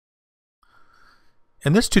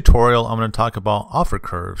In this tutorial, I'm going to talk about offer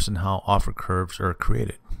curves and how offer curves are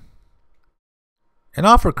created. An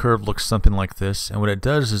offer curve looks something like this, and what it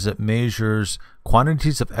does is it measures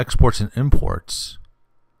quantities of exports and imports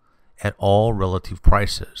at all relative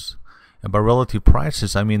prices. And by relative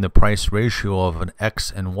prices, I mean the price ratio of an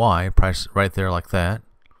X and Y, price right there like that.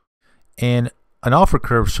 And an offer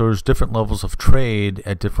curve shows different levels of trade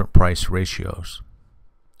at different price ratios.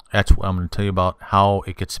 That's what I'm going to tell you about, how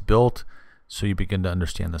it gets built, so you begin to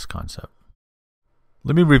understand this concept.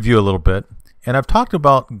 Let me review a little bit. And I've talked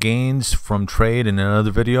about gains from trade in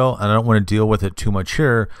another video, and I don't want to deal with it too much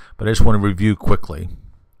here, but I just want to review quickly.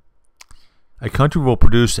 A country will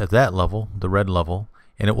produce at that level, the red level,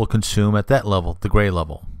 and it will consume at that level, the gray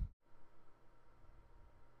level.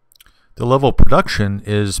 The level of production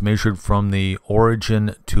is measured from the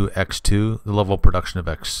origin to X2. The level of production of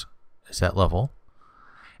X is that level.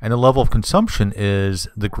 And the level of consumption is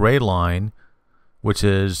the gray line, which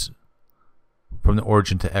is from the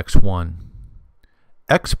origin to X1.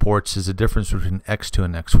 Exports is the difference between X2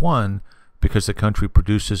 and X1 because the country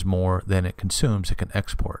produces more than it consumes, it can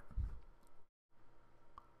export.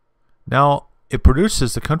 Now,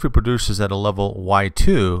 the country produces at a level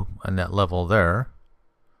Y2, and that level there,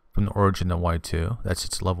 from the origin to Y2, that's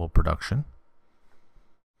its level of production.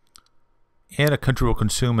 And a country will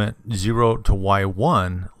consume at 0 to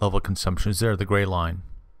Y1 level of consumption is there, the gray line.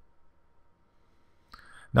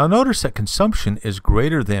 Now notice that consumption is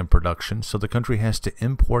greater than production, so the country has to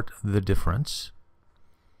import the difference.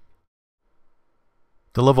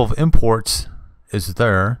 The level of imports is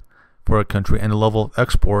there for a country, and the level of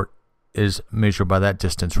export is measured by that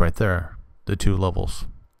distance right there, the two levels.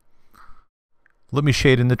 Let me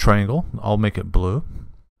shade in the triangle. I'll make it blue.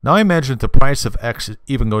 Now I imagine if the price of X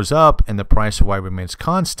even goes up and the price of Y remains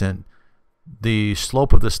constant, the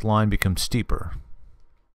slope of this line becomes steeper.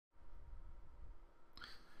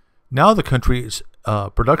 Now the country's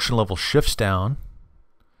production level shifts down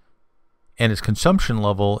and its consumption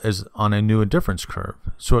level is on a new indifference curve.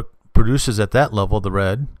 So it produces at that level, the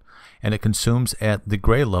red, and it consumes at the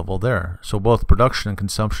gray level there. So both production and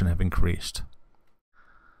consumption have increased.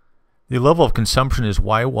 The level of consumption is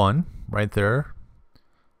Y1 right there,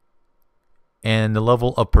 and the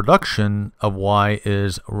level of production of Y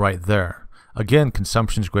is right there. Again,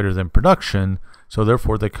 consumption is greater than production, so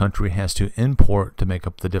therefore the country has to import to make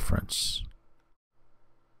up the difference.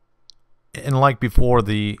 And like before,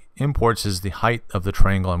 the imports is the height of the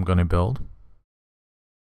triangle I'm going to build.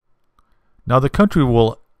 Now the country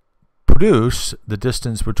will produce the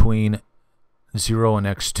distance between 0 and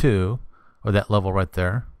X2, or that level right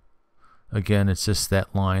there. Again, it's just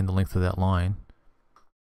that line, the length of that line.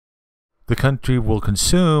 The country will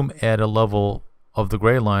consume at a level of the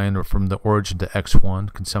gray line, or from the origin to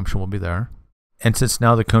X1, consumption will be there. And since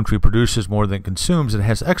now the country produces more than it consumes, it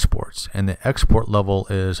has exports, and the export level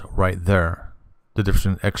is right there, the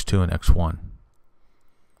difference between X2 and X1.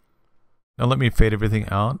 Now let me fade everything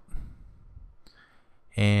out,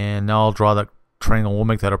 and now I'll draw that triangle. We'll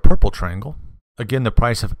make that a purple triangle. Again, the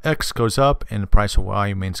price of X goes up and the price of Y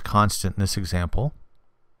remains constant in this example.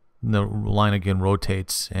 The line again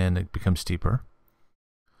rotates and it becomes steeper.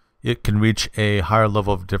 It can reach a higher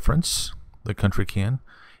level of difference, the country can.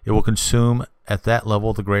 It will consume at that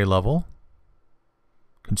level, the gray level,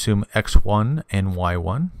 consume X1 and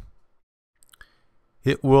Y1.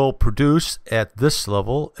 It will produce at this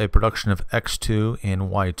level a production of X2 and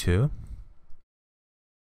Y2.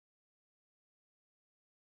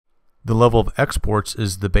 The level of exports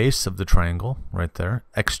is the base of the triangle right there,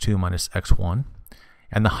 X2 minus X1.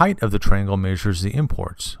 And the height of the triangle measures the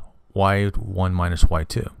imports, Y1 minus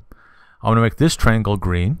Y2. I want to make this triangle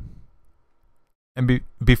green. And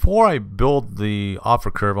before I build the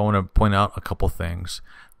offer curve, I want to point out a couple things.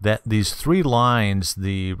 That these three lines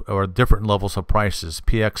are different levels of prices,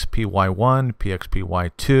 PX PY1, PX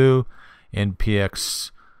PY2, and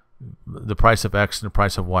PX, the price of X and the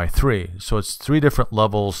price of Y3. So it's three different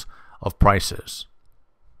levels of prices,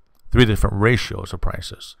 three different ratios of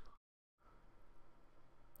prices.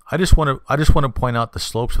 I just want to point out the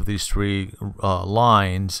slopes of these three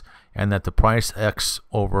lines, and that the price X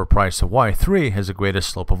over price of Y3 has the greatest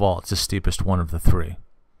slope of all. It's the steepest one of the three.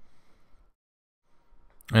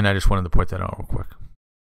 And I just wanted to point that out real quick.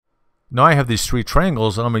 Now I have these three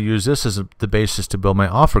triangles, and I'm going to use this as the basis to build my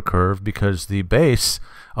offer curve, because the base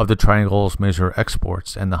of the triangles measure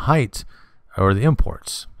exports and the height are the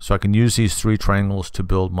imports. So I can use these three triangles to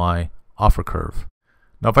build my offer curve.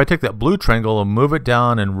 Now if I take that blue triangle and move it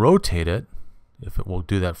down and rotate it, if it will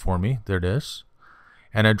do that for me, there it is.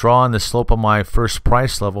 And I draw on the slope of my first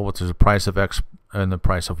price level, which is the price of X and the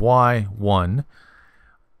price of Y, 1.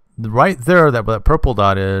 right there, that purple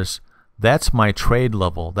dot is, that's my trade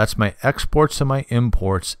level. That's my exports and my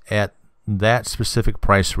imports at that specific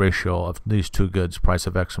price ratio of these two goods, price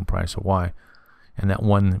of X and price of Y. And that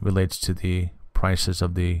one relates to the prices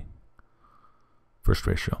of the first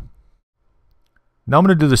ratio. Now I'm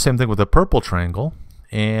going to do the same thing with the purple triangle.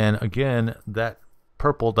 And again, that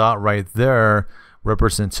purple dot right there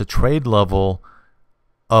represents a trade level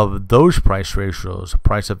of those price ratios,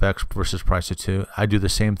 price of X versus price of 2. I do the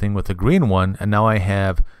same thing with the green one, and now I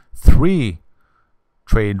have 3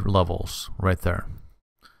 trade levels right there.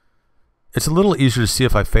 It's a little easier to see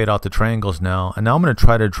if I fade out the triangles now, and now I'm going to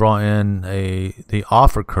try to draw in the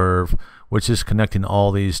offer curve, which is connecting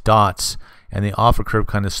all these dots, and the offer curve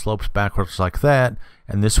kind of slopes backwards like that,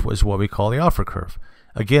 and this is what we call the offer curve.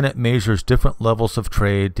 Again, it measures different levels of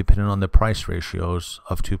trade depending on the price ratios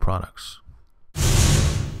of two products.